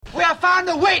I found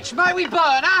the witch. May we burn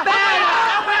her?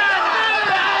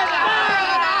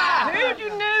 How do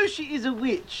you know she is a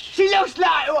witch? She looks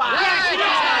like one.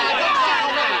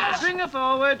 Bring her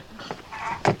forward.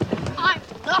 I'm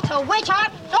not a witch,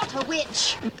 I'm not a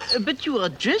witch. But you are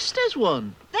dressed as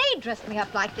one. They dressed me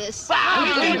up like this.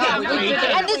 And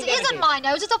And this isn't my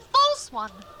nose, it's a false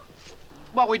one.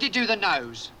 Well, we did do the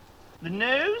nose The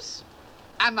nose?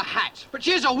 and the hat, but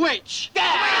she's a witch.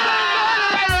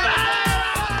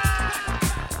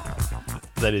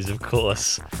 That is, of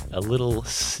course, a little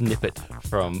snippet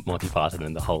from Monty Python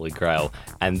and the Holy Grail.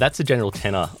 And that's the general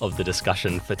tenor of the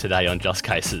discussion for today on Just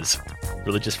Cases.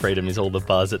 Religious freedom is all the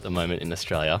buzz at the moment in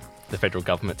Australia. The federal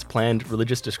government's planned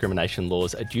religious discrimination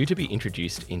laws are due to be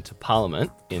introduced into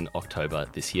Parliament in October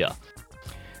this year.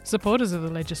 Supporters of the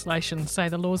legislation say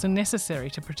the laws are necessary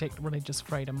to protect religious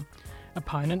freedom.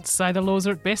 Opponents say the laws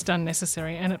are at best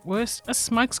unnecessary and at worst a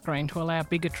smokescreen to allow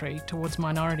bigotry towards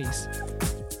minorities.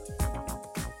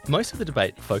 Most of the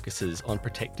debate focuses on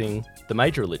protecting the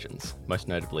major religions, most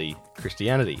notably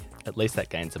Christianity. At least that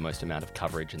gains the most amount of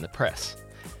coverage in the press.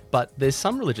 But there's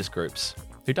some religious groups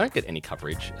who don't get any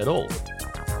coverage at all.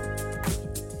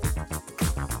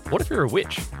 What if you're a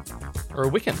witch? Or a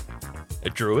Wiccan? A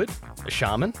druid? A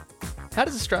shaman? How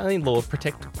does Australian law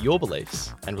protect your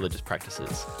beliefs and religious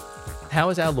practices? How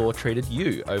has our law treated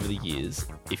you over the years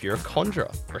if you're a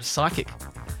conjurer or a psychic?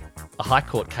 A High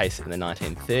Court case in the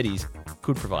 1930s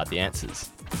could provide the answers.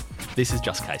 This is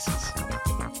Just Cases.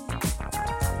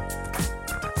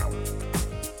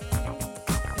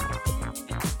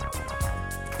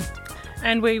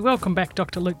 And we welcome back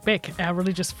Dr. Luke Beck, our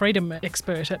religious freedom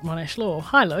expert at Monash Law.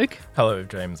 Hi, Luke. Hello,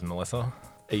 James and Melissa.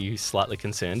 Are you slightly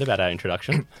concerned about our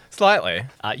introduction? Slightly.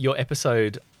 Your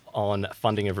episode on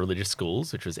funding of religious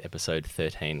schools, which was episode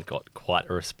 13, got quite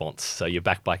a response. So you're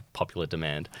back by popular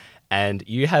demand. And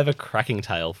you have a cracking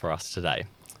tale for us today.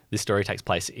 This story takes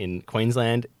place in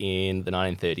Queensland in the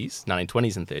 1930s,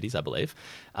 1920s and 30s, I believe.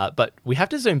 But we have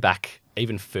to zoom back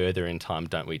even further in time,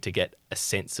 don't we, to get a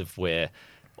sense of where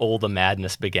all the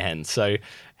madness began. So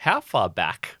how far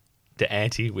back do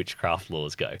anti-witchcraft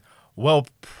laws go? Well,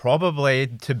 probably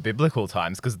to biblical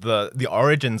times, because the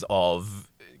origins of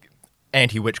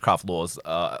anti-witchcraft laws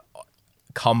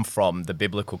come from the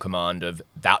biblical command of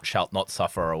 "thou shalt not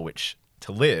suffer a witch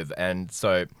to live." And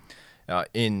so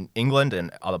in England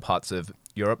and other parts of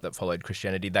Europe that followed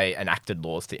Christianity, they enacted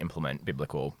laws to implement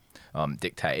biblical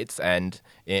dictates. And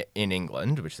in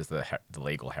England, which is the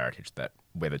legal heritage that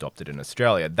we've adopted in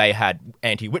Australia, they had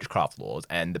anti-witchcraft laws,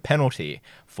 and the penalty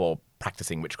for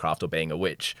practicing witchcraft or being a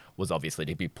witch was obviously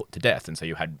to be put to death. And so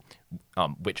you had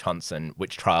witch hunts and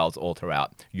witch trials all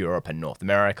throughout Europe and North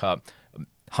America.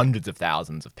 Hundreds of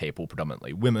thousands of people,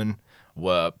 predominantly women,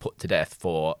 were put to death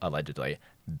for allegedly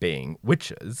being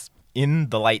witches. In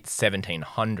the late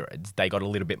 1700s, they got a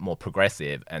little bit more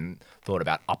progressive and thought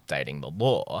about updating the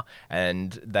law.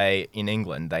 And in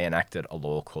England, they enacted a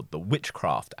law called the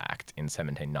Witchcraft Act in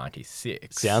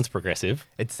 1796. Sounds progressive.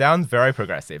 It sounds very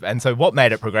progressive. And so what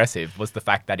made it progressive was the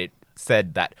fact that it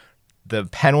said that the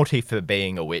penalty for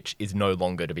being a witch is no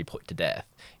longer to be put to death.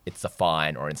 It's a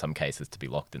fine, or in some cases, to be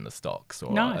locked in the stocks.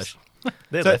 Or Nice.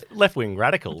 They're left-wing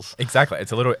radicals. Exactly.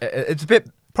 It's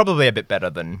probably a bit better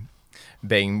than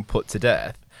being put to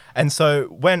death. And so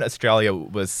when Australia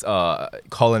was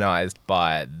colonised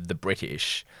by the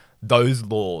British, those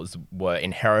laws were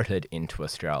inherited into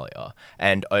Australia.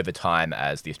 And over time,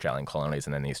 as the Australian colonies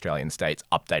and then the Australian states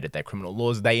updated their criminal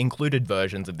laws, they included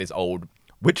versions of this old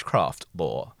witchcraft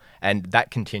law. And that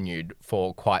continued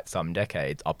for quite some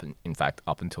decades, up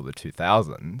until the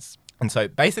 2000s. And so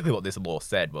basically what this law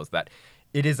said was that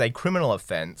it is a criminal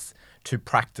offence to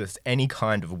practice any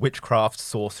kind of witchcraft,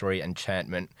 sorcery,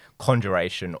 enchantment,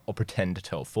 conjuration, or pretend to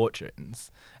tell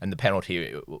fortunes. And the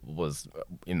penalty was,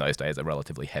 in those days, a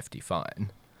relatively hefty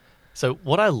fine. So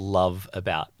what I love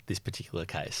about this particular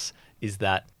case is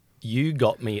that you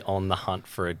got me on the hunt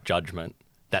for a judgment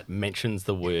that mentions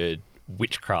the word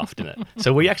witchcraft in it.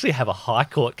 So we actually have a High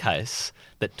Court case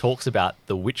that talks about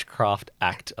the Witchcraft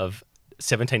Act of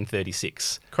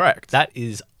 1736. Correct. That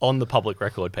is on the public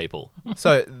record, people.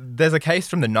 So there's a case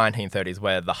from the 1930s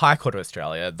where the High Court of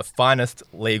Australia, the finest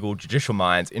legal judicial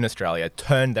minds in Australia,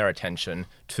 turned their attention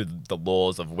to the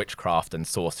laws of witchcraft and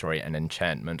sorcery and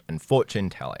enchantment and fortune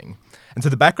telling. And so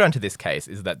the background to this case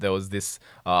is that there was this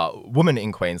woman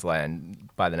in Queensland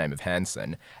by the name of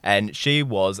Hanson, and she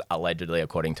was allegedly,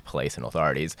 according to police and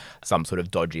authorities, some sort of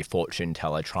dodgy fortune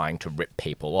teller trying to rip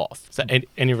people off. So,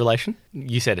 any relation?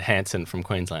 You said Hanson from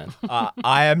Queensland.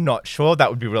 I am not sure. That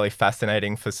would be really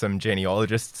fascinating for some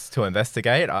genealogists to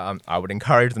investigate. I would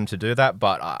encourage them to do that,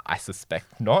 but I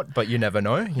suspect not. But you never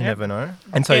know. You never know.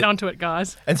 And so, Get onto it,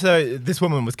 guys. and so this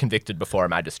woman was convicted before a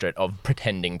magistrate of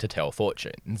pretending to tell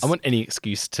fortunes. I want any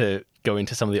excuse to go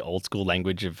into some of the old school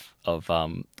language of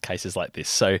cases like this.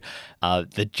 So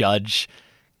the judge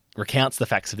recounts the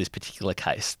facts of this particular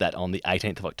case, that on the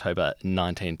 18th of October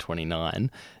 1929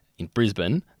 in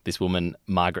Brisbane, this woman,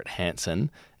 Margaret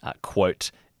Hanson,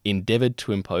 quote, endeavoured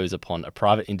to impose upon a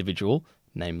private individual,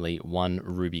 namely one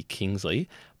Ruby Kingsley,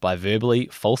 by verbally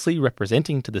falsely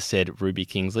representing to the said Ruby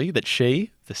Kingsley that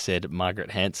she, the said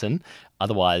Margaret Hanson,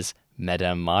 otherwise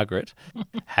Madame Margaret,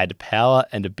 had power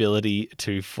and ability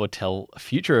to foretell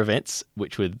future events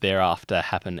which would thereafter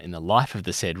happen in the life of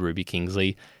the said Ruby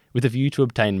Kingsley, with a view to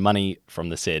obtain money from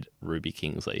the said Ruby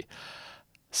Kingsley.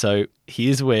 So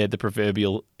here's where the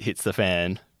proverbial hits the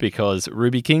fan, because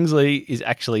Ruby Kingsley is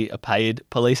actually a paid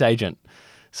police agent.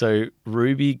 So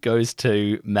Ruby goes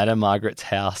to Madame Margaret's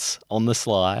house on the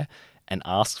sly and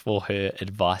asks for her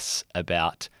advice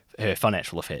about her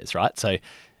financial affairs, right? So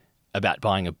about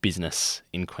buying a business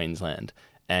in Queensland.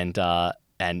 And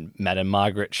Madame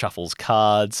Margaret shuffles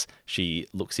cards. She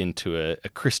looks into a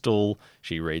crystal.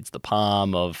 She reads the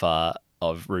palm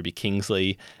of Ruby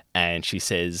Kingsley, and she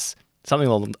says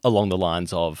something along the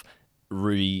lines of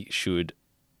Ruby should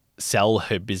sell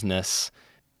her business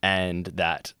and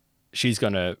that she's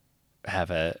going to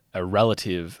have a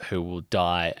relative who will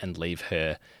die and leave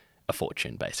her a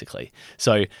fortune, basically.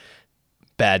 So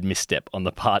bad misstep on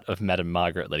the part of Madame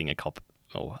Margaret letting a cop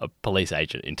or a police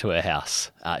agent into her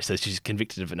house. So she's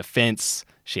convicted of an offence.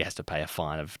 She has to pay a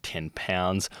fine of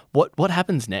 £10. What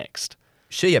happens next?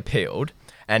 She appealed,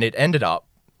 and it ended up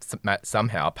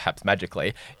somehow, perhaps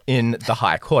magically, in the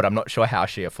High Court. I'm not sure how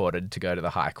she afforded to go to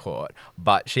the High Court,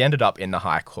 but she ended up in the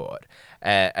High Court,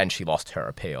 and she lost her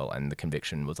appeal, and the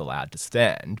conviction was allowed to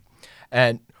stand.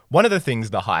 And one of the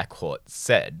things the High Court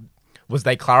said was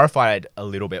they clarified a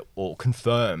little bit or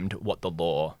confirmed what the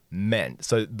law meant.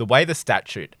 So the way the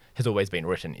statute has always been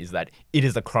written is that it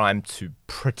is a crime to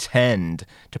pretend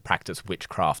to practice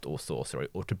witchcraft or sorcery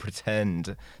or to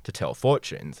pretend to tell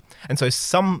fortunes. And so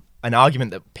an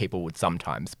argument that people would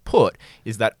sometimes put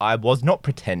is that I was not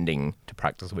pretending to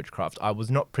practice witchcraft. I was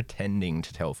not pretending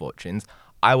to tell fortunes.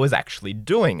 I was actually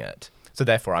doing it. So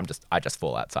therefore I just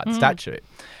fall outside the statute.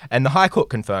 And the High Court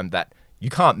confirmed that you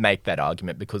can't make that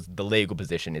argument because the legal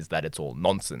position is that it's all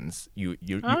nonsense.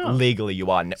 Legally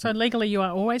you are. So legally you are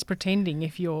always pretending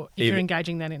if you're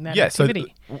engaging in that yeah,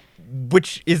 activity. So,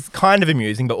 which is kind of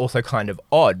amusing, but also kind of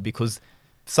odd because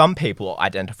some people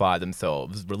identify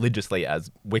themselves religiously as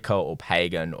Wicca or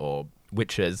pagan or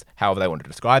witches, however they want to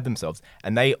describe themselves,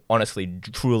 and they honestly,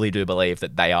 truly do believe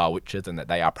that they are witches and that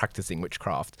they are practicing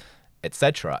witchcraft,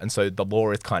 etc. And so the law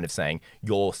is kind of saying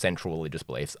your central religious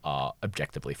beliefs are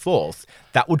objectively false.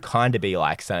 That would kind of be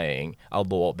like saying a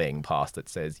law being passed that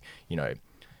says,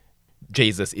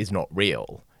 Jesus is not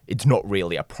real. It's not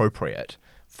really appropriate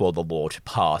for the law to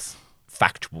pass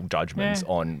factual judgments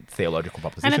on theological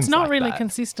propositions. And it's not like really that.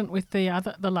 consistent with the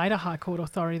later High Court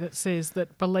authority that says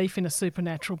that belief in a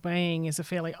supernatural being is a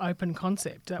fairly open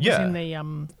concept. That was in the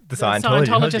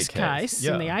Scientologist case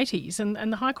in the 80s.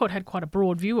 And the High Court had quite a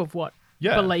broad view of what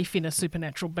belief in a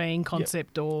supernatural being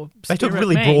concept or spirit They took a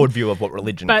really being. broad view of what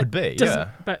religion could be.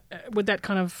 But would that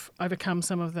kind of overcome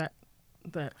some of that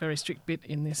very strict bit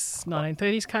in this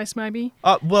 1930s case maybe?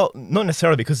 Well, not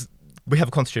necessarily, because we have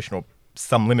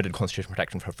some limited constitutional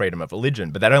protection for freedom of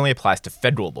religion, but that only applies to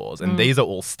federal laws, and these are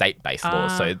all state-based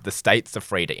laws, so the states are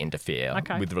free to interfere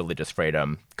with religious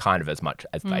freedom kind of as much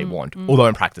as they want. Although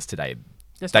in practice today,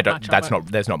 there's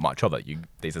not much of it.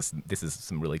 This is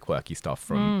some really quirky stuff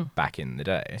from back in the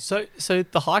day. So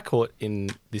the High Court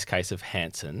in this case of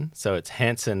Hanson, so it's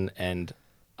Hanson and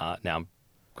now I'm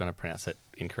going to pronounce it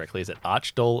incorrectly. Is it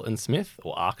Archdale and Smith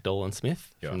or Arkdale and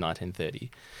Smith from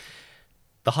 1930?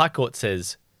 The High Court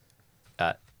says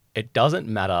it doesn't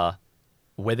matter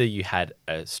whether you had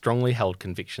a strongly held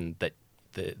conviction that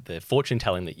the fortune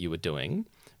telling that you were doing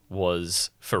was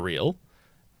for real.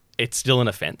 It's still an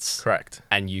offence. Correct.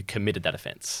 And you committed that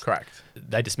offence. Correct.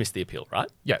 They dismissed the appeal, right?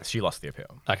 Yes, she lost the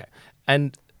appeal. Okay.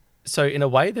 And so in a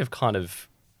way, they've kind of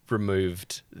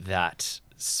removed that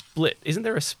split. Isn't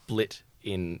there a split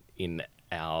in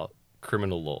our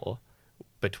criminal law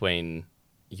between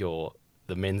your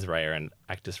the mens rea and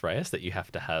actus reus, that you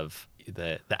have to have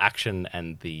the action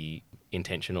and the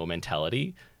intention or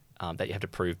mentality, that you have to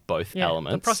prove both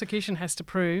elements. The prosecution has to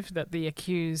prove that the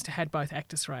accused had both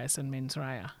actus reus and mens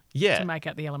rea to make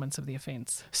out the elements of the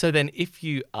offence. So then, if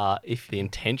the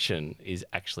intention is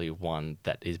actually one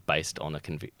that is based on a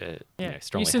strongly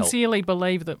you sincerely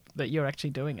believe that you're actually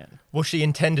doing it. Well, she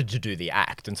intended to do the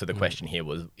act, and so the question here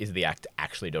was, is the act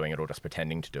actually doing it or just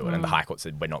pretending to do it? And the High Court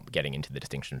said we're not getting into the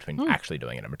distinction between actually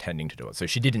doing it and pretending to do it. So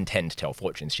she did intend to tell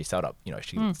fortunes. She set up,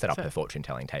 set up her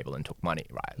fortune-telling table and took money,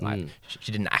 right? Like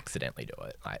she didn't accidentally do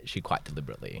it. Like she quite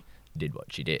deliberately did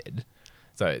what she did.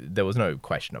 So there was no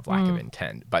question of lack of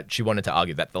intent, but she wanted to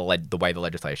argue that the way the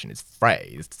legislation is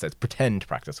phrased says pretend to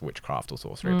practice witchcraft or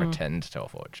sorcery, pretend to tell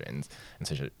fortunes, and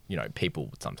so people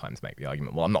would sometimes make the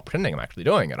argument, well, I'm not pretending, I'm actually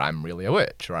doing it. I'm really a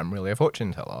witch, or I'm really a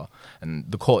fortune teller, and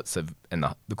the courts have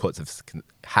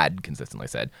had consistently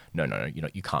said, no,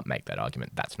 you can't make that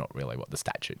argument. That's not really what the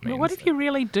statute means. Well, what if you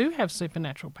really do have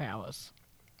supernatural powers?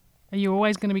 Are you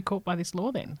always going to be caught by this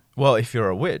law then? Well, if you're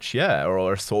a witch, yeah,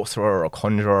 or a sorcerer or a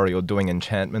conjurer, or you're doing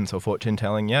enchantments or fortune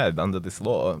telling, yeah, under this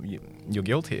law, you're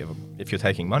guilty if you're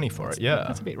taking money for it, yeah.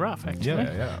 That's a bit rough, actually.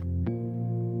 Yeah.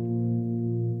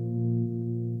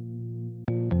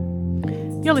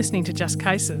 You're listening to Just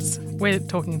Cases. We're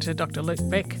talking to Dr. Luke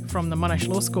Beck from the Monash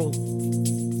Law School.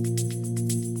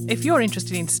 If you're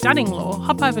interested in studying law,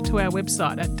 hop over to our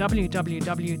website at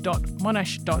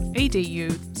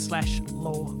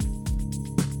www.monash.edu/law.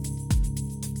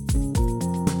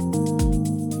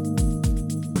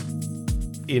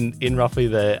 In roughly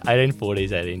the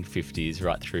 1840s, 1850s,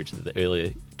 right through to the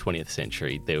early 20th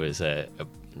century, there was a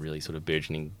really sort of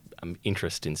burgeoning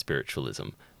interest in spiritualism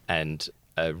and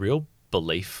a real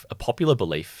belief, a popular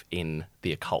belief in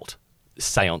the occult.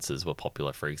 Seances were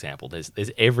popular, for example. There's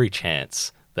every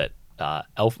chance that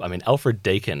Alfred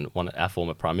Deakin, our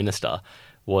former Prime Minister,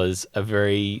 was a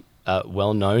very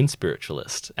well-known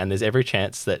spiritualist, and there's every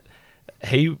chance that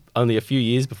he, only a few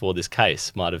years before this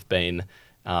case, might have been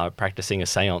practicing a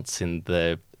seance in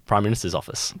the Prime Minister's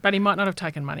office. But he might not have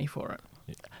taken money for it.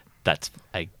 That's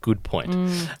a good point.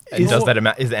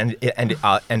 And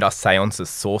are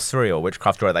seances sorcery or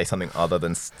witchcraft, or are they something other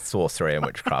than sorcery and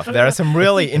witchcraft? There are some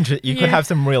really you could have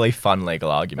some really fun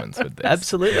legal arguments with this.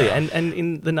 Absolutely, yeah. and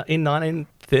in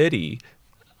 1930,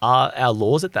 our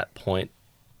laws at that point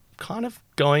kind of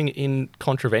going in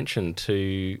contravention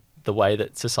to the way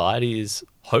that society is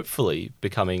hopefully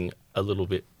becoming a little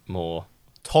bit more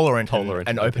tolerant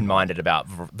and open-minded about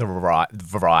the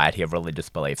variety of religious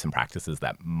beliefs and practices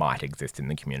that might exist in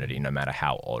the community, no matter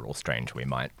how odd or strange we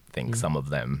might think some of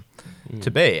them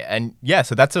to be. And yeah,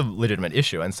 so that's a legitimate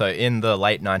issue. And so in the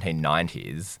late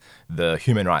 1990s, the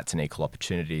Human Rights and Equal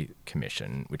Opportunity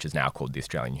Commission, which is now called the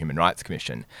Australian Human Rights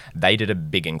Commission, they did a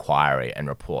big inquiry and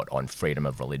report on freedom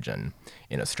of religion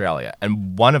in Australia.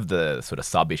 And one of the sort of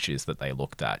sub-issues that they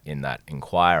looked at in that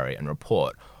inquiry and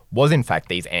report was in fact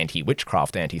these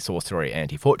anti-witchcraft, anti-sorcery,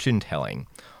 anti-fortune-telling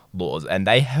laws. And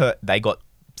they got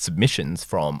submissions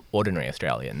from ordinary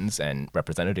Australians and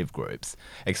representative groups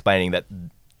explaining that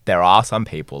there are some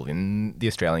people in the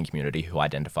Australian community who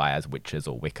identify as witches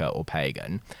or Wicca or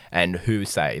pagan and who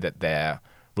say that their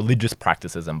religious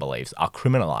practices and beliefs are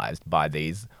criminalised by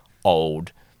these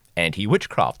old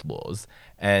anti-witchcraft laws.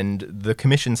 And the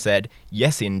Commission said,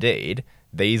 yes, indeed,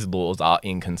 these laws are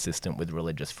inconsistent with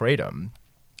religious freedom,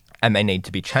 and they need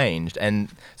to be changed.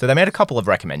 And so they made a couple of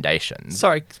recommendations.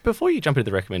 Sorry, before you jump into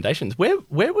the recommendations, where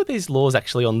were these laws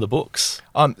actually on the books?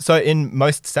 So in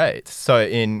most states, so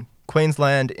in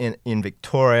Queensland, in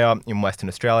Victoria, in Western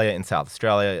Australia, in South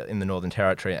Australia, in the Northern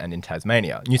Territory, and in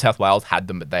Tasmania. New South Wales had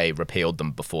them, but they repealed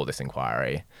them before this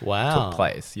inquiry took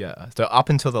place. Yeah, so up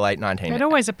until the late 1980s. They'd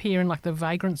always appear in like the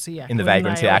Vagrancy Act. In the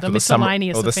Vagrancy Act, or the Summary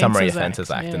Offences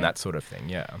Act, and that sort of thing,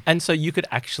 yeah. And so you could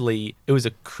actually, it was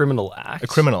a criminal act. A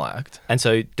criminal act. And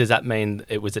so does that mean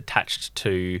it was attached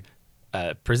to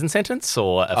a prison sentence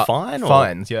or a fine?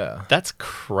 Fines, yeah. That's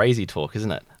crazy talk,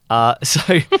 isn't it?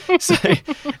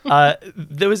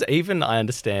 There was even, I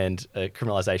understand, a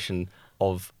criminalisation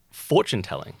of fortune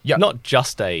telling. Yeah. Not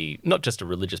just a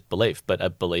religious belief, but a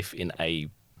belief in a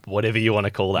whatever you want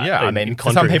to call that. Yeah, I mean,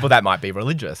 for some people that might be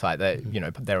religious, like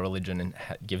their religion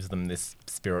gives them this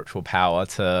spiritual power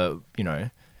to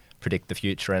predict the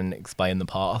future and explain the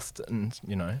past, and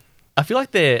I feel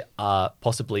like there are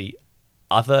possibly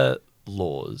other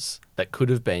laws that could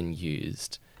have been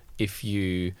used if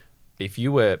you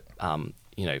were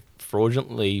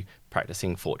fraudulently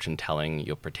practicing fortune telling,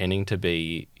 you're pretending to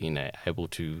be, able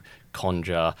to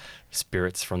conjure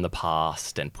spirits from the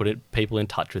past and people in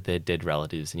touch with their dead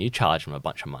relatives, and you charge them a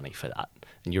bunch of money for that,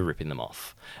 and you're ripping them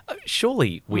off.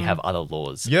 Surely we have other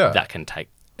laws that can take.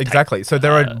 Exactly. So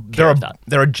there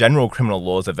are general criminal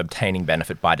laws of obtaining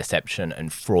benefit by deception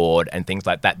and fraud and things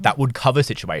like that that would cover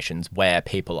situations where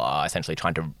people are essentially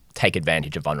trying to take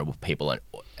advantage of vulnerable people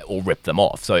or rip them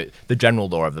off. So the general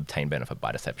law of obtain benefit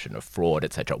by deception, of fraud,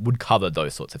 etc., would cover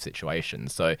those sorts of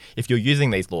situations. So if you're using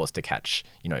these laws to catch,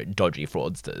 dodgy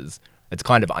fraudsters, it's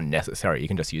kind of unnecessary. You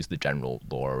can just use the general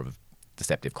law of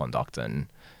deceptive conduct and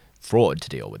fraud to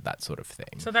deal with that sort of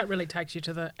thing. So that really takes you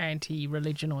to the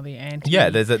anti-religion or the anti. Yeah,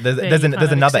 there's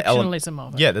another element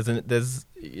of it. Yeah,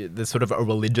 there's sort of a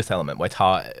religious element where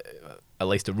at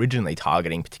least originally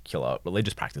targeting particular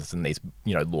religious practices, and these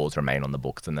laws remain on the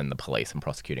books, and then the police and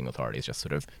prosecuting authorities just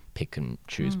sort of pick and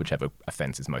choose whichever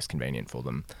offence is most convenient for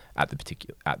them at the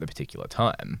particular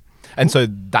time. And so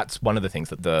that's one of the things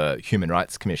that the Human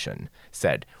Rights Commission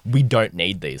said. We don't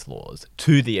need these laws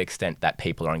to the extent that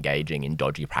people are engaging in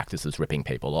dodgy practices, ripping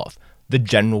people off. The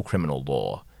general criminal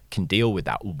law can deal with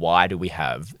that. Why do we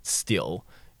have still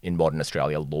in modern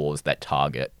Australia laws that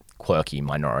target quirky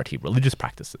minority religious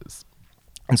practices?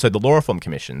 And so the Law Reform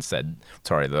Commission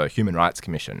the Human Rights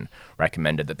Commission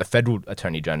recommended that the Federal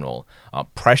Attorney General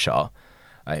pressure.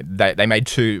 They made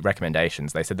two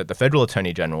recommendations. They said that the Federal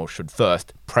Attorney General should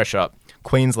first pressure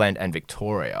Queensland and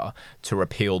Victoria to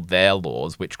repeal their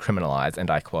laws which criminalise, and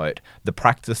I quote, the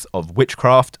practice of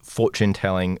witchcraft,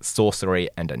 fortune-telling, sorcery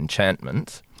and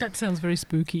enchantment. That sounds very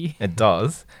spooky. It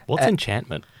does. What's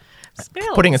enchantment? Spells.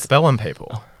 Putting a spell on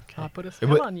people. I put a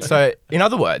spell on you. So, in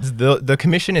other words, the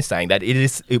Commission is saying that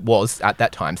it was, at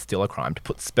that time, still a crime to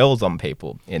put spells on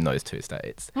people in those two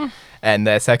states. And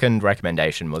their second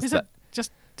recommendation was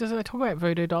Does it talk about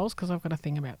voodoo dolls? Because I've got a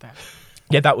thing about that.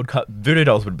 Yeah, voodoo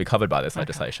dolls would be covered by this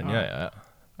legislation. Right. Yeah.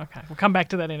 Okay, we'll come back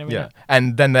to that in a minute. Yeah.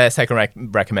 And then their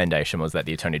second recommendation was that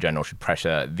the Attorney General should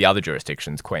pressure the other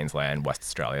jurisdictions, Queensland, West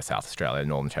Australia, South Australia,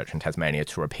 Northern Territory and Tasmania,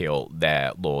 to repeal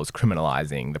their laws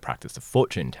criminalising the practice of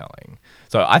fortune telling.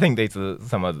 So I think these are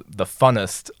some of the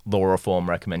funnest law reform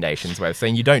recommendations we're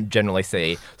seeing. You don't generally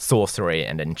see sorcery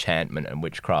and enchantment and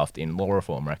witchcraft in law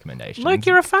reform recommendations. Luke,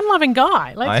 you're a fun-loving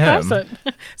guy. Let's face am.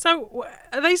 it. So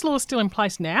are these laws still in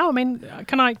place now? I mean,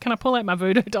 can I pull out my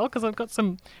voodoo doll? Because I've got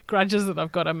some grudges that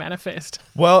I've got to manifest.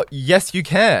 Well, yes, you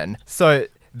can. So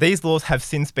these laws have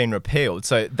since been repealed.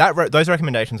 So those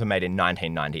recommendations were made in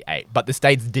 1998, but the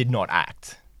states did not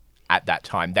act at that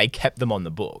time. They kept them on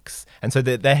the books. And so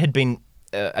there had been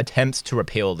attempts to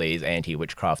repeal these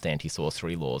anti-witchcraft,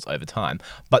 anti-sorcery laws over time.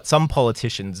 But some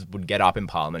politicians would get up in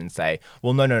Parliament and say,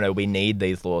 well, no, we need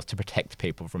these laws to protect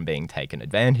people from being taken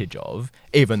advantage of,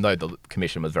 even though the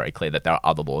Commission was very clear that there are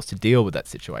other laws to deal with that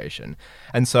situation.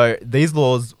 And so these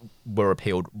laws were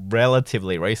repealed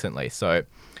relatively recently. So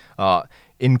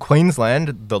in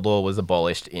Queensland, the law was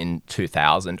abolished in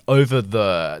 2000 over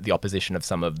the opposition of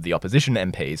some of the opposition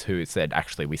MPs who said,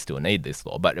 actually, we still need this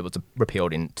law. But it was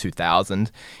repealed in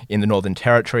 2000. In the Northern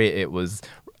Territory, it was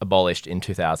abolished in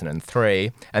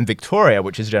 2003. And Victoria,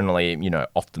 which is generally,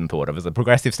 often thought of as a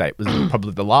progressive state, was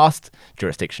probably the last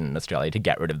jurisdiction in Australia to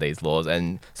get rid of these laws.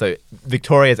 And so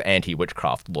Victoria's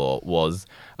anti-witchcraft law was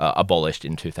abolished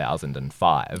in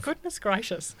 2005. Goodness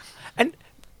gracious. And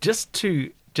just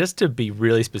to be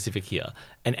really specific here,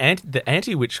 the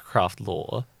anti-witchcraft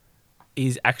law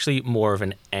is actually more of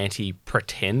an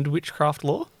anti-pretend witchcraft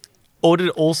law? Or did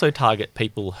it also target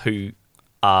people who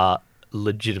are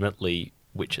legitimately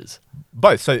witches?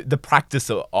 Both. So the practice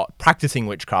of practicing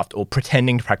witchcraft or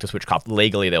pretending to practice witchcraft,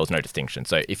 legally there was no distinction.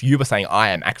 So if you were saying, I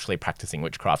am actually practicing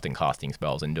witchcraft and casting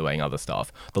spells and doing other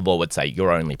stuff, the law would say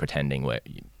you're only pretending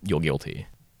you're guilty.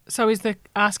 So is the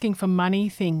asking for money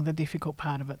thing the difficult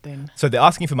part of it then? So the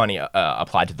asking for money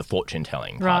applied to the fortune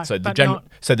telling part. Right,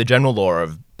 So the general law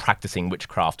of practicing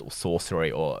witchcraft or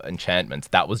sorcery or enchantments,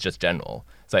 that was just general.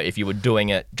 So if you were doing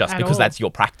it just because that's your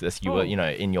practice, you were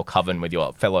in your coven with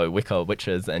your fellow Wicca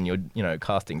witches and you're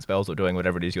casting spells or doing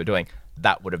whatever it is you're doing,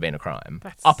 that would have been a crime.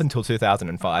 Up until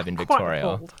 2005 in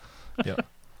Victoria. Quite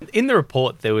In the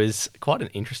report, there was quite an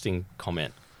interesting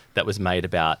comment that was made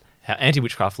about how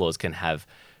anti-witchcraft laws can have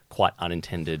quite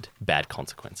unintended bad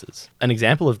consequences. An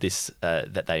example of this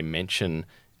that they mention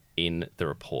in the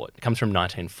report comes from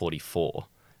 1944.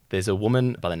 There's a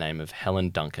woman by the name of Helen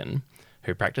Duncan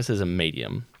who practices as a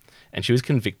medium, and she was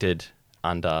convicted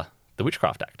under the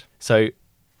Witchcraft Act. So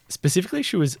specifically,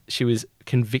 she was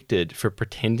convicted for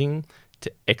pretending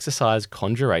to exercise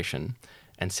conjuration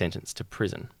and sentenced to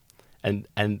prison.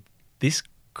 And this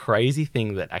crazy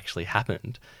thing that actually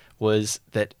happened was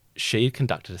that she had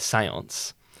conducted a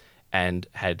seance and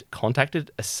had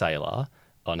contacted a sailor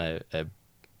on a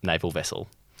naval vessel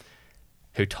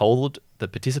who told the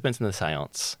participants in the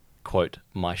seance, quote,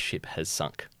 "My ship has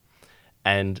sunk."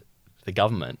 And the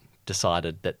government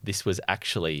decided that this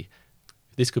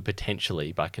could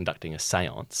potentially, by conducting a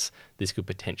seance, this could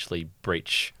potentially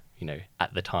breach,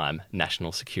 at the time,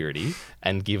 national security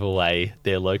and give away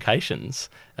their locations,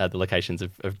 the locations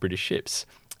of British ships,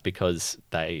 because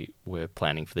they were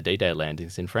planning for the D-Day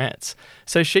landings in France.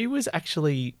 So she was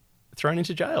actually thrown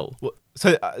into jail. Well,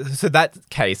 so that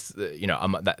case,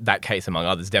 that case among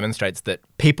others demonstrates that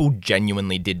people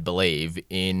genuinely did believe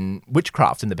in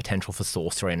witchcraft and the potential for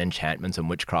sorcery and enchantments and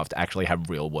witchcraft to actually have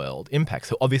real world impacts.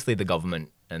 So obviously the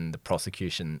government and the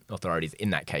prosecution authorities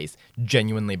in that case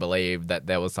genuinely believed that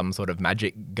there was some sort of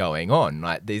magic going on,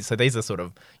 right? These are sort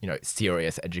of,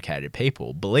 serious, educated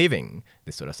people believing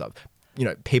this sort of stuff.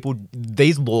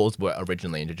 These laws were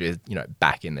originally introduced,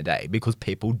 back in the day because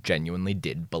people genuinely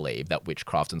did believe that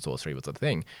witchcraft and sorcery was a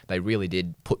thing. They really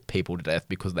did put people to death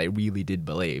because they really did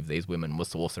believe these women were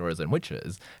sorcerers and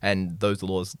witches. And those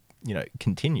laws,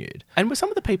 continued. And were some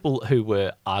of the people who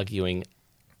were arguing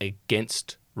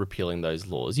against repealing those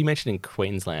laws, you mentioned in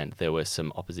Queensland there were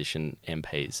some opposition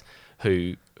MPs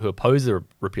who opposed the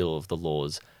repeal of the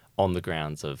laws on the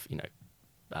grounds of,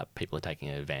 people are taking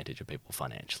advantage of people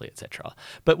financially, etc.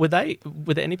 But were there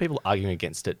any people arguing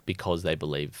against it because they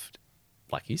believed,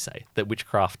 like you say, that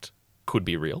witchcraft could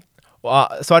be real?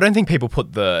 Well, so I don't think people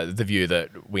put the view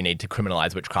that we need to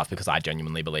criminalise witchcraft because I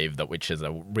genuinely believe that witches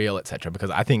are real, etc.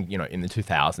 Because I think, in the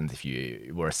 2000s, if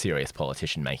you were a serious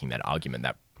politician making that argument,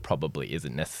 that probably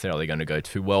isn't necessarily going to go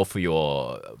too well for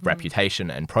your reputation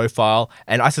and profile.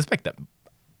 And I suspect that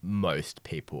most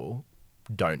people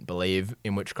don't believe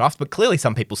in witchcraft, but clearly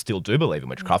some people still do believe in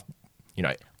witchcraft,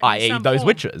 i.e. those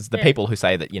witches, the people who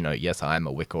say that, yes, I am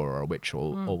a Wicca or a witch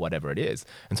or whatever it is.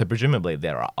 And so presumably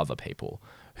there are other people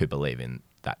who believe in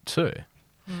that too.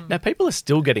 Now, people are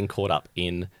still getting caught up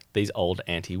in these old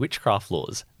anti-witchcraft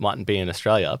laws. Mightn't be in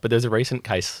Australia, but there's a recent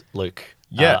case, Luke,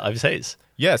 overseas.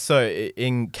 Yeah, so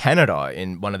in Canada,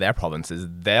 in one of their provinces,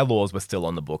 their laws were still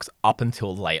on the books up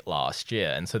until late last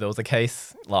year. And so there was a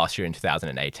case last year in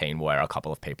 2018 where a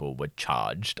couple of people were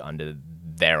charged under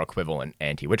their equivalent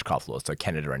anti-witchcraft laws. So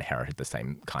Canada inherited the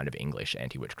same kind of English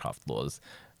anti-witchcraft laws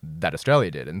that Australia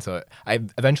did. And so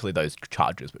eventually those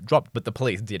charges were dropped, but the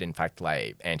police did in fact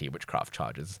lay anti-witchcraft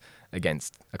charges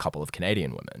against a couple of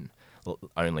Canadian women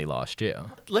only last year.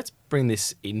 Let's bring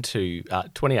this into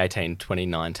 2018,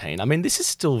 2019. I mean, this is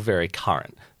still very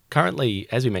current. Currently,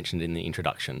 as we mentioned in the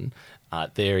introduction,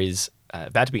 there is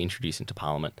about to be introduced into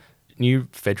Parliament new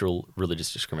federal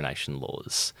religious discrimination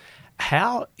laws.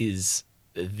 How is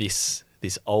this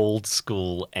old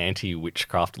school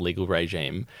anti-witchcraft legal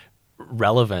regime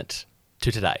relevant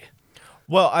to today?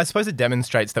 Well, I suppose it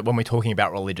demonstrates that when we're talking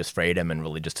about religious freedom and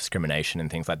religious discrimination and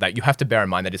things like that, you have to bear in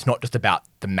mind that it's not just about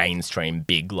the mainstream,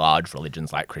 big, large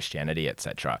religions like Christianity,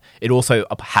 etc. It also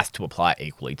has to apply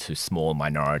equally to small,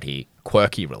 minority,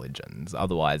 quirky religions.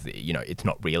 Otherwise, it's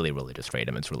not really religious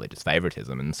freedom, it's religious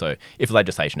favoritism. And so if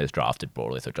legislation is drafted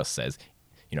broadly, so it just says,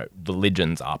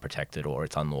 religions are protected or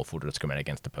it's unlawful to discriminate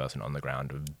against a person on the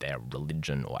ground of their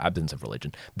religion or absence of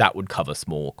religion, that would cover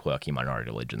small, quirky minority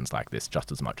religions like this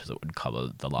just as much as it would cover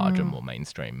the larger, more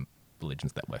mainstream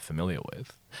religions that we're familiar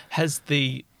with. Has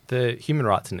the Human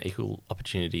Rights and Equal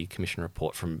Opportunity Commission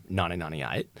report from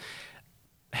 1998,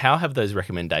 how have those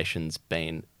recommendations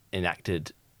been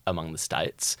enacted among the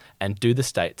states? And do the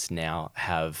states now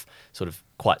have sort of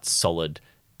quite solid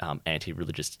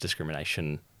anti-religious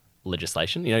discrimination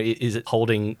legislation? Is it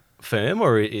holding firm,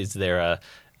 or is there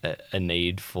a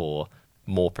need for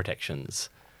more protections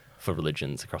for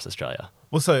religions across Australia?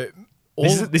 Well, so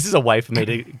this is a way for me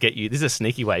to get you. This is a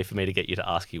sneaky way for me to get you to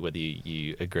ask you whether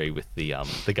you agree with the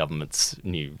government's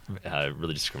new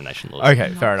religious discrimination laws.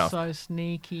 Okay, fair enough. So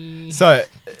sneaky. So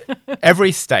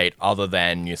every state other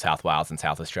than New South Wales and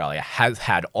South Australia has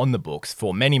had on the books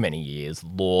for many, many years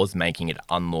laws making it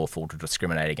unlawful to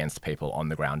discriminate against people on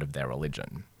the ground of their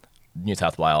religion. New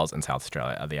South Wales and South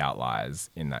Australia are the outliers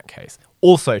in that case.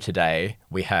 Also today,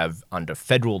 we have under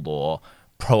federal law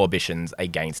prohibitions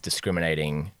against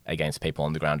discriminating against people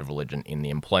on the ground of religion in the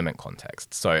employment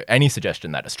context. So any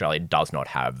suggestion that Australia does not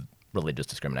have religious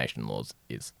discrimination laws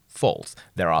is false.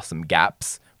 There are some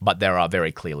gaps, but there are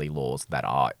very clearly laws that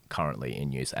are currently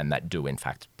in use and that do in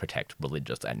fact protect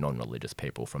religious and non-religious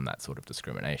people from that sort of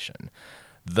discrimination.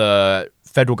 The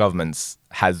federal government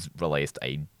has released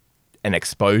an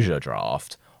exposure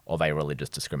draft of a religious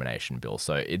discrimination bill.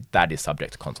 So that is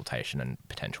subject to consultation and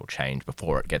potential change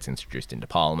before it gets introduced into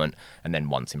Parliament. And then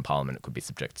once in Parliament, it could be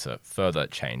subject to further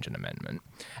change and amendment.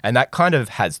 And that kind of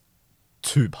has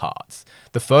two parts.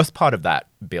 The first part of that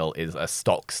bill is a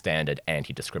stock standard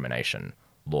anti-discrimination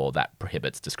law that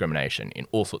prohibits discrimination in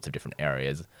all sorts of different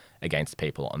areas against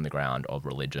people on the ground of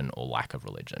religion or lack of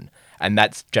religion. And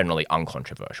that's generally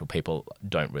uncontroversial. People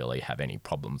don't really have any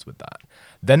problems with that.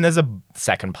 Then there's a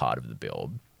second part of the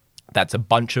bill that's a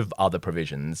bunch of other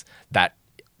provisions that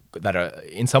are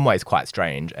in some ways quite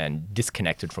strange and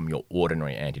disconnected from your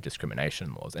ordinary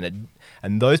anti-discrimination laws.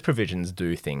 And those provisions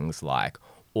do things like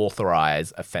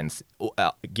authorize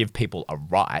give people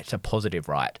a positive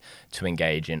right to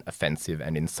engage in offensive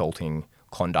and insulting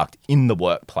conduct in the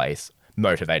workplace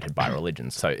motivated by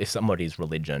religion. So if somebody's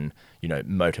religion,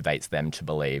 motivates them to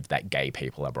believe that gay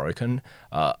people are broken,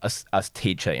 a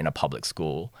teacher in a public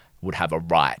school would have a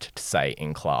right to say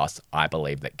in class, I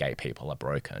believe that gay people are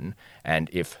broken. And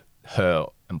if her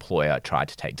employer tried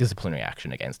to take disciplinary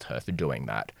action against her for doing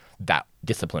that, that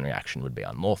disciplinary action would be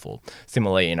unlawful.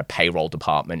 Similarly, in a payroll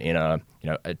department, in a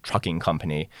trucking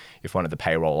company, if one of the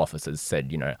payroll officers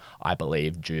said, I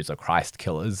believe Jews are Christ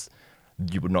killers,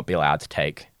 you would not be allowed to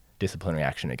take disciplinary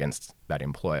action against that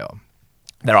employer.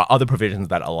 There are other provisions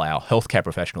that allow healthcare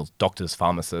professionals, doctors,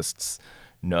 pharmacists,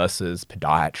 nurses,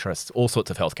 podiatrists, all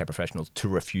sorts of healthcare professionals to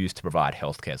refuse to provide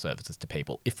healthcare services to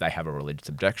people if they have a religious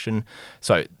objection.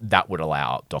 So that would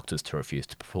allow doctors to refuse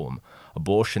to perform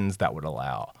abortions. That would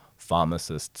allow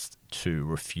pharmacists to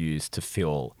refuse to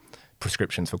fill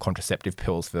prescriptions for contraceptive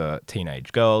pills for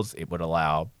teenage girls. It would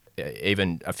allow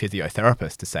even a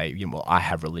physiotherapist to say, I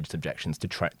have religious objections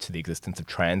to the existence of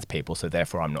trans people, so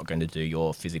therefore I'm not going to do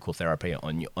your physical therapy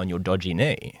on your dodgy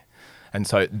knee. And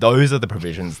so those are the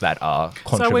provisions that are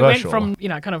controversial. So we went from,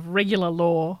 kind of regular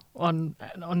law on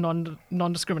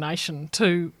non-discrimination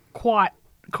to quite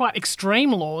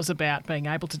extreme laws about being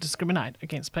able to discriminate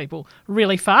against people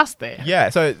really fast there. Yeah,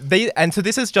 so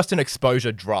this is just an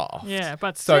exposure draft. Yeah,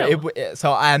 but still.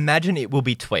 So I imagine it will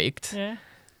be tweaked. Yeah.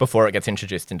 Before it gets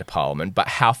introduced into Parliament, but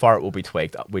how far it will be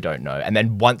tweaked, we don't know. And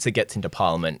then once it gets into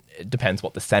Parliament, it depends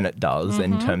what the Senate does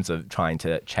in terms of trying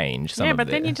to change some of but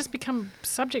then you just become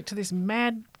subject to this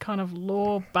mad kind of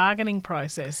law bargaining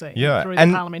process through the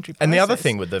parliamentary process. And the other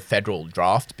thing with the federal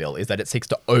draft bill is that it seeks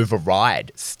to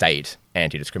override state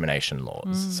anti-discrimination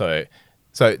laws.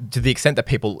 So to the extent that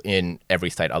people in every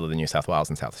state other than New South Wales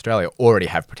and South Australia already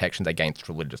have protections against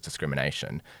religious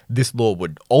discrimination, this law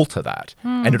would alter that.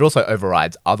 And it also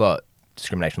overrides other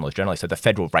discrimination laws generally. So the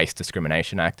Federal Race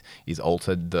Discrimination Act is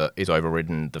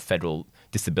overridden. The Federal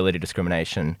Disability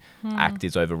Discrimination Act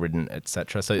is overridden,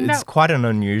 etc. So it's quite an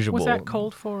unusual... Was that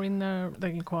called for in the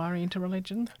inquiry into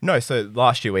religion? No. So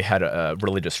last year we had a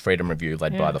religious freedom review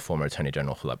led by the former Attorney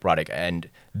General Philip Ruddock, and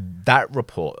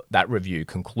that review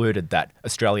concluded that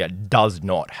Australia does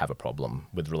not have a problem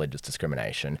with religious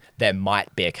discrimination. There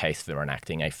might be a case for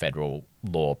enacting a federal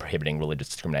law prohibiting religious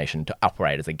discrimination to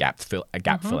operate as a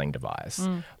gap-filling device.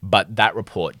 But that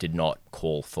report did not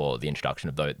call for the introduction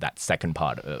of that second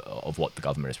part of what the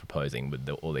government is proposing with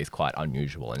all these quite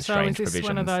unusual and strange provisions. So is this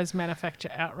one of those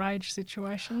manufacture outrage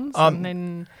situations? And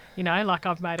then, like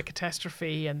I've made a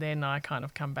catastrophe and then I kind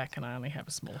of come back and I only have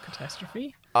a small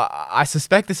catastrophe? I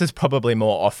suspect this is probably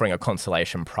more offering a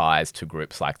consolation prize to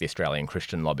groups like the Australian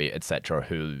Christian Lobby, etc.,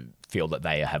 who feel that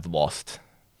they have lost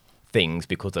things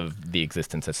because of the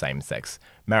existence of same-sex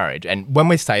marriage. And when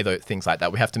we say things like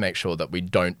that, we have to make sure that we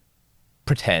don't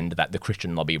pretend that the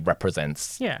Christian Lobby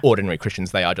represents ordinary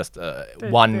Christians. They are just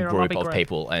one group of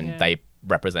people, and they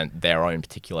represent their own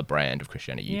particular brand of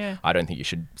Christianity. Yeah. I don't think you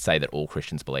should say that all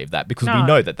Christians believe that, because we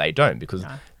know that they don't, because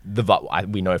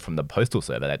we know from the postal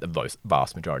survey that the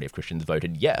vast majority of Christians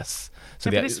voted yes.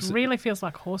 But this really feels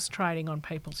like horse trading on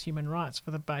people's human rights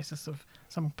for the basis of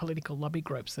some political lobby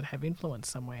groups that have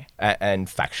influence somewhere. And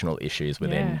factional issues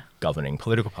within governing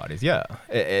political parties,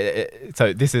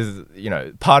 so this is,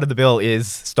 part of the bill is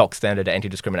stock standard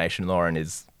anti-discrimination law and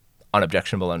is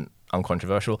unobjectionable and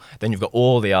uncontroversial. Then you've got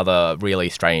all the other really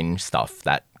strange stuff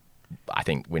that I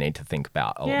think we need to think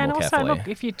about a lot more carefully. Yeah, and also, look,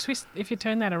 if you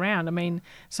turn that around,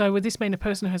 so would this mean a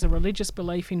person who has a religious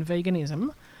belief in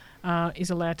veganism is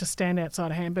allowed to stand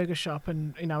outside a hamburger shop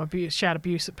and shout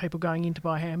abuse at people going in to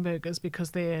buy hamburgers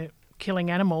because they're killing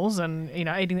animals and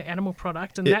eating the animal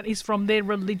product, and that is from their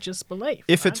religious belief.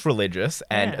 If it's religious,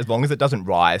 and Yeah. as long as it doesn't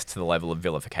rise to the level of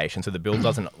vilification, so the bill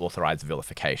doesn't authorize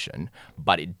vilification,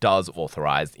 but it does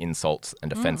authorize insults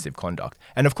and offensive conduct.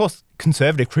 And of course,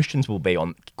 conservative Christians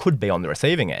could be on the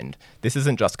receiving end. This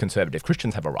isn't just conservative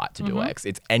Christians have a right to do X.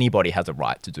 It's anybody has a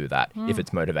right to do that if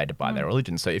it's motivated by their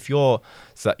religion. So if you're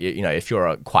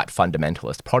a quite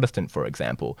fundamentalist Protestant, for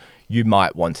example, you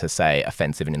might want to say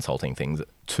offensive and insulting things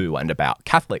to and about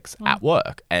Catholics at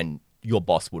work, and your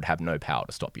boss would have no power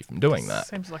to stop you from doing that.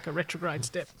 Seems like a retrograde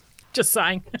step. Just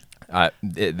saying.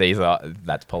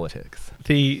 That's politics.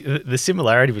 The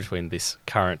similarity between this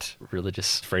current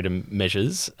religious freedom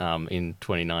measures in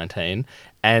 2019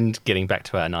 and getting back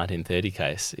to our 1930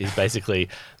 case is basically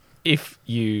if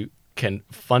you can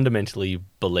fundamentally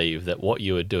believe that what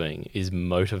you are doing is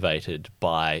motivated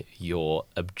by your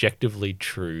objectively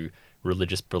true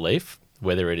religious belief,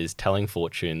 whether it is telling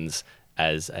fortunes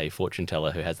as a fortune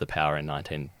teller who has the power in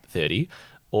 1930,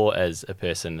 or as a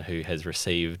person who has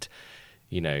received,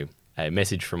 a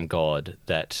message from God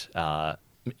that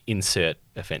insert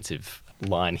offensive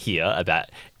line here about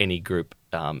any group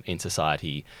in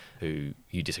society who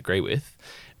you disagree with,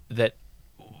 that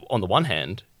on the one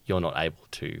hand, you're not able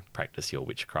to practice your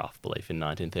witchcraft belief in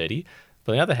 1930.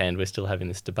 But on the other hand, we're still having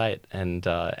this debate, and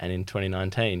in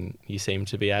 2019, you seem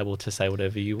to be able to say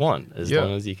whatever you want, as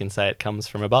long as you can say it comes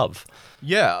from above.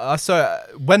 Yeah, so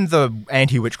when the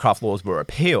anti-witchcraft laws were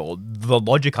repealed, the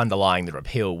logic underlying the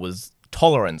repeal was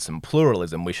tolerance and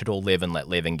pluralism. We should all live and let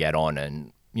live and get on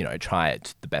and, try it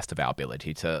to the best of our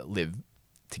ability to live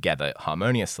together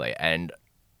harmoniously. And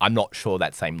I'm not sure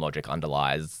that same logic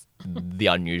underlies the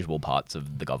unusual parts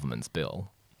of the government's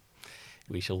bill.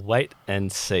 We shall wait and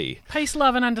see. Peace,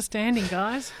 love, and understanding,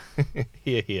 guys.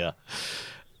 Hear, hear.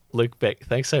 Luke Beck,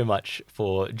 thanks so much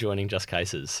for joining Just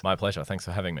Cases. My pleasure. Thanks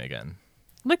for having me again.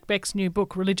 Luke Beck's new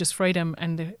book, Religious Freedom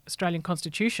and the Australian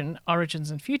Constitution,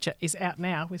 Origins and Future, is out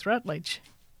now with Routledge.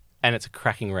 And it's a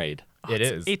cracking read. It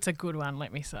is. It's a good one,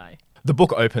 let me say. The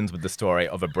book opens with the story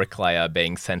of a bricklayer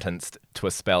being sentenced to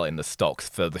a spell in the stocks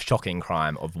for the shocking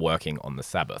crime of working on the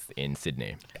Sabbath in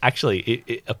Sydney.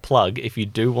 Actually, a plug, if you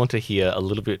do want to hear a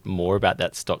little bit more about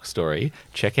that stock story,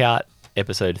 check out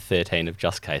episode 13 of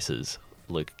Just Cases.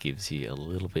 Luke gives you a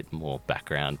little bit more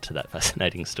background to that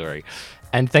fascinating story.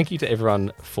 And thank you to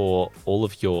everyone for all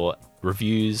of your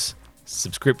reviews,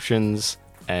 subscriptions,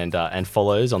 and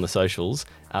follows on the socials.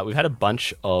 We've had a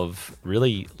bunch of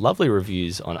really lovely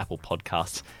reviews on Apple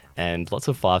Podcasts and lots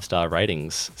of 5-star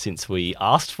ratings since we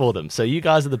asked for them. So you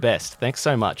guys are the best. Thanks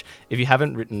so much. If you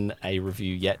haven't written a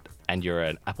review yet and you're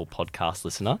an Apple Podcast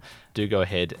listener, do go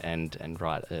ahead and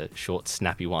write a short,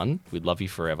 snappy one. We'd love you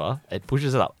forever. It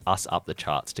pushes us up the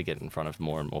charts to get in front of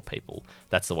more and more people.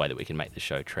 That's the way that we can make the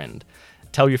show trend.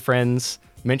 Tell your friends.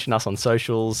 Mention us on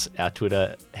socials. Our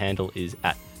Twitter handle is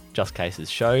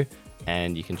 @JustCasesShow.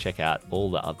 And you can check out all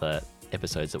the other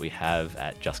episodes that we have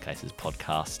at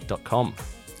justcasespodcast.com.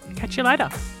 Catch you later.